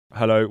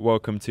Hello,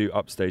 welcome to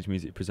Upstage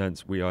Music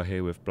Presents. We are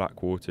here with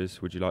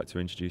BlackWaters. Would you like to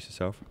introduce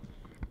yourself?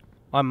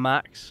 I'm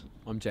Max.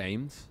 I'm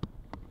James.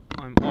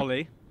 I'm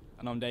Ollie.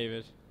 And I'm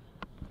David.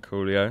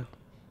 Coolio.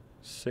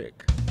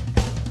 Sick.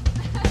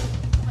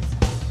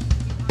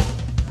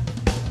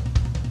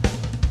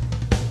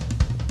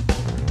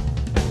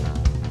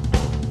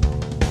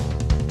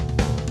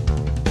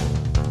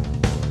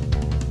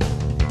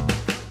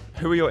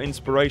 Who are your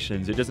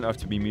inspirations? It doesn't have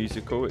to be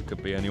musical, it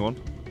could be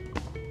anyone.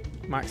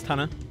 Max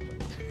Tanner.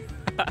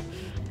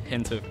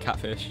 Hint of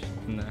catfish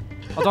in there.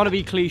 I don't want to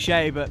be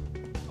cliche, but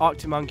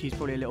Arctic Monkeys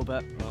probably a little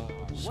bit.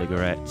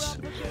 Cigarettes.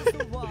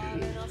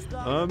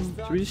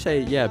 Should we just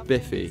say, yeah,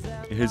 Biffy?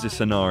 Here's a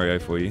scenario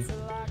for you.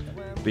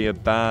 Be a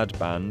bad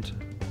band,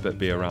 but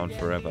be around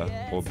forever.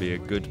 Or be a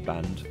good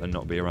band and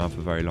not be around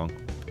for very long.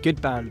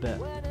 Good band bit.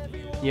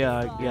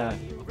 Yeah.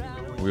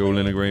 Are we all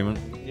in agreement?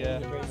 Yeah.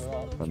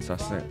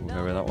 Fantastic, we'll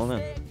go with that one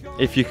then.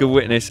 If you could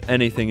witness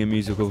anything in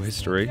musical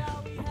history,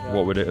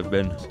 what would it have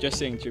been? Just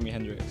seeing Jimi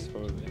Hendrix,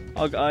 probably.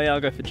 I'll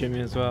go for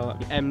Jimmy as well.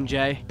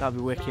 MJ, that'd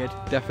be wicked.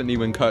 Definitely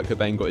when Kurt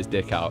Cobain got his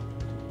dick out.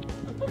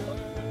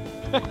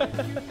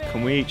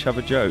 Can we each have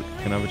a joke?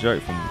 Can I have a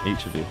joke from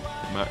each of you?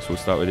 Max, we'll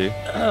start with you.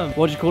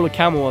 What do you call a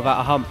camel without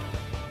a hump?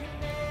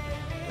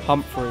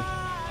 Humphrey.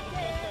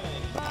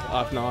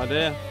 I have no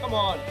idea. Come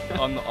on!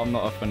 I'm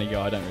not a funny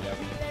guy, I don't really have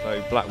any.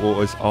 So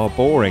BlackWaters are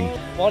boring.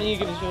 Why don't you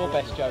give us your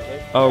best joke,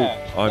 Luke? Oh,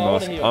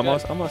 Yeah.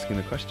 I'm asking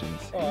the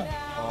questions.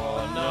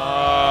 Oh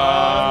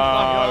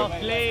no!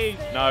 Please.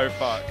 No,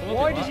 fuck.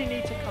 Why does he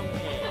need to come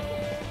here?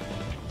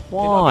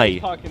 Why?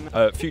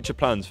 Future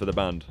plans for the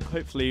band.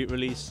 Hopefully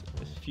release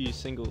a few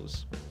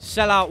singles.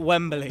 Sell out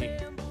Wembley.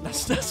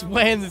 That's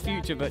way in the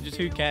future, but just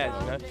who cares,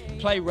 you know?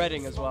 Play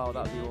Reading as well,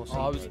 that'd be awesome.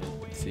 I was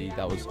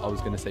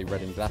going to say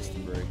Reading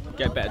Glastonbury.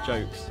 Get better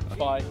jokes.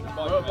 Bye.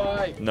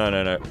 Bye.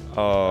 No.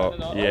 Oh,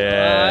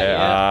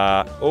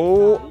 yeah.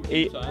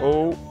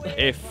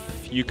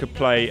 If you could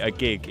play a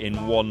gig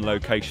in one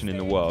location in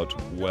the world,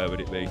 where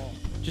would it be?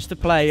 Just to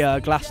play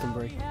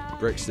Glastonbury.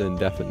 Brixton,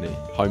 definitely.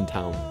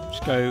 Hometown.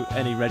 Just go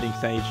any Reading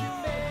stage.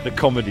 The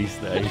comedy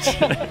stage.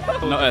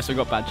 Not us, we've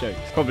got bad jokes.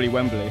 Probably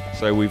Wembley.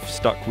 So we've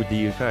stuck with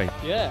the UK.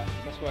 Yeah,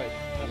 that's where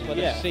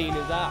the scene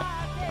is at.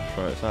 That's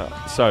where it's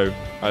at. So,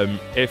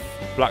 if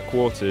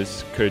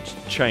BlackWaters could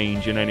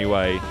change in any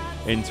way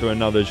into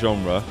another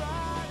genre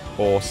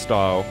or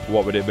style,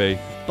 what would it be?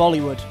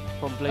 Bollywood,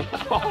 probably.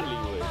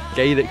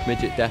 Gaelic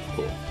midget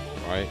deathcore,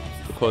 right?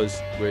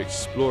 Because we're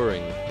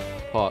exploring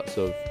parts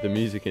of the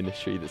music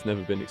industry that's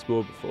never been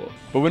explored before.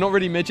 But we're not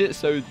really midgets,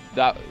 so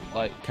that,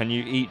 like... Can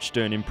you each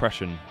do an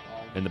impression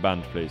in the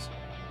band, please?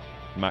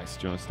 Max,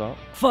 do you want to start?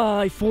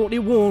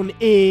 5:41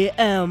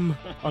 AM.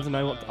 I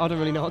don't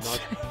really know what to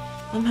say.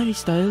 I'm Harry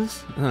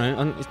Styles.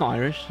 No, it's not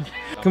Irish.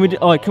 Can we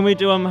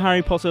do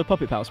Harry Potter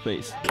Puppet Pals,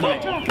 please?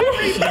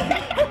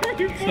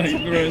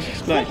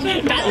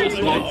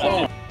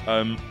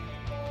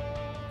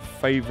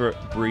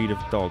 Favourite breed of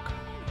dog?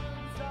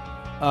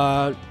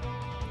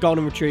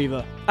 Golden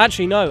Retriever.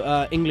 Actually,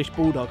 no, English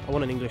Bulldog. I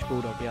want an English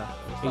Bulldog, yeah.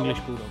 English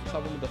Bulldog. What's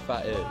that one with the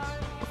fat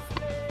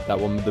ears? That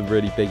one with the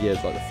really big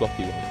ears, like the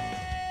floppy one.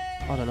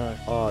 I don't know.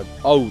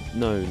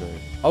 No.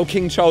 Oh,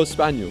 King Charles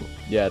Spaniel.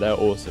 Yeah, they're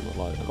awesome. I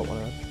like them. Got one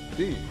of them.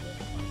 Dude.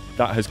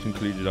 That has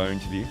concluded our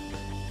interview.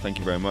 Thank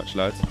you very much,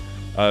 lads.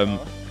 Do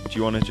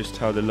you want to just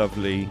tell the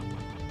lovely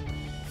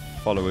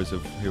followers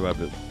of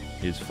whoever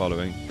is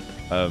following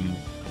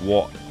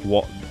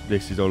what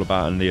this is all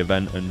about and the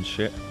event and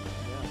shit?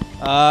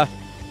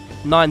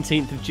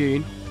 19th of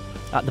June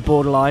at the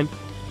Borderline.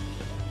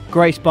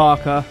 Grace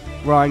Barker,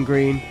 Ryan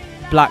Green,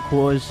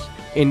 BlackWaters,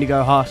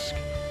 Indigo Husk.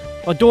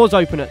 Our doors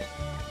open at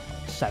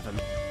 7,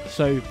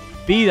 so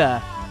be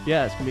there.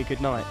 Yeah, it's gonna be a good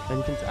night.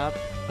 Anything to add?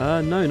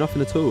 No,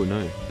 nothing at all.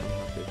 No.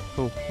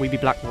 Cool. We be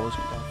BlackWaters.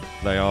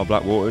 They are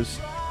BlackWaters.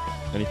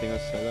 Anything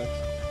else to say, lads?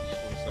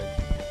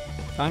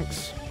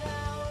 Thanks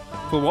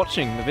for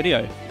watching the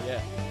video. Yeah.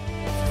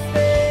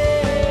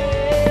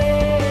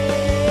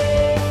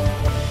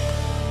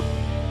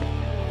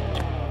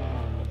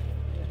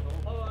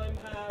 I'm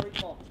Harry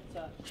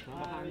Potter.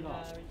 Harry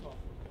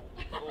Potter.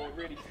 Or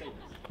really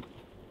famous.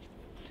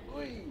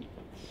 Oi!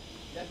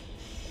 Yes.